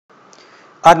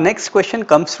Our next question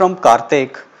comes from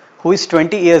Karthik, who is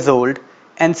 20 years old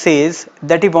and says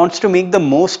that he wants to make the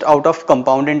most out of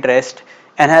compound interest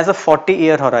and has a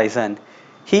 40-year horizon.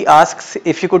 He asks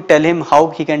if you could tell him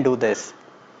how he can do this.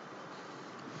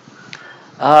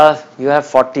 You have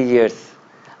 40 years.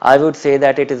 I would say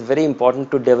that it is very important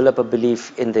to develop a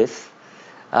belief in this.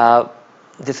 Uh,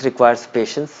 this requires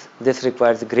patience, this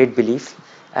requires great belief,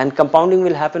 and compounding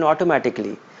will happen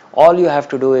automatically. All you have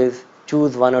to do is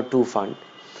choose one or two fund.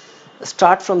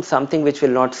 Start from something which will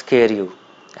not scare you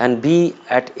and be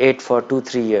at it for 2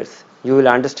 3 years. You will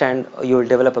understand, you will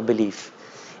develop a belief.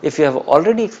 If you have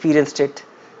already experienced it,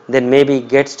 then maybe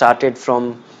get started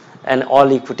from an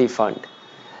all equity fund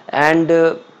and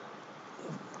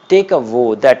take a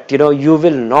vow that you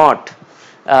will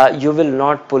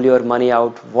not pull your money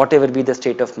out whatever be the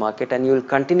state of market, and you will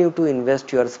continue to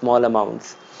invest your small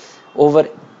amounts over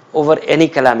any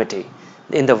calamity.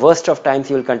 In the worst of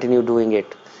times you will continue doing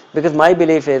it, because my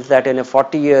belief is that in a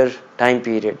 40-year time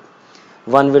period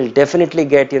one will definitely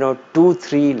get 2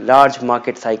 3 large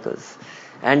market cycles,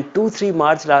 and 2 3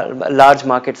 large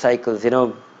market cycles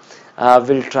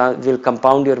will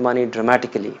compound your money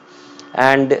dramatically.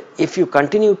 And if you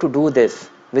continue to do this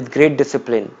with great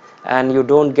discipline, and you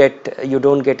don't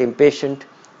get impatient,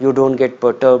 you don't get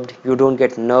perturbed, you don't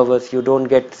get nervous, you don't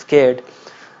get scared,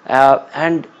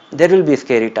 and there will be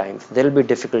scary times, there will be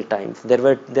difficult times. There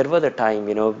was a time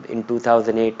in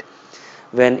 2008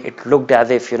 when it looked as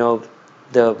if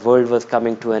the world was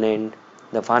coming to an end.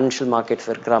 The financial markets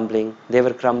were crumbling, they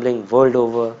were crumbling world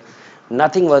over.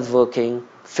 Nothing was working,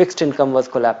 fixed income was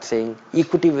collapsing,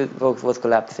 equity was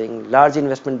collapsing, large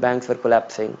investment banks were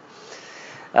collapsing,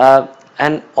 uh,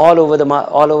 and all over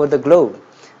the globe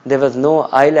there was no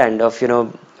island of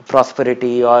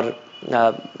prosperity or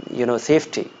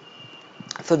safety.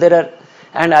 So there are,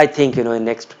 and I think in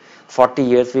next 40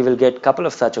 years we will get couple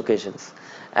of such occasions,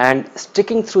 and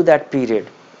sticking through that period,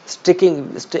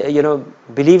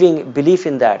 belief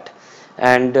in that,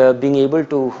 and being able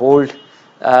to hold,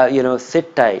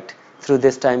 sit tight through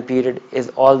this time period is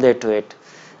all there to it.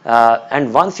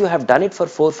 And once you have done it for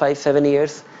 4 5 7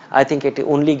 years, I think it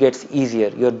only gets easier,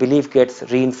 your belief gets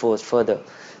reinforced further.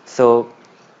 So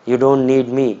you don't need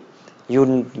me,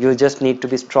 you just need to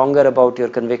be stronger about your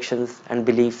convictions and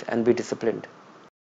belief and be disciplined.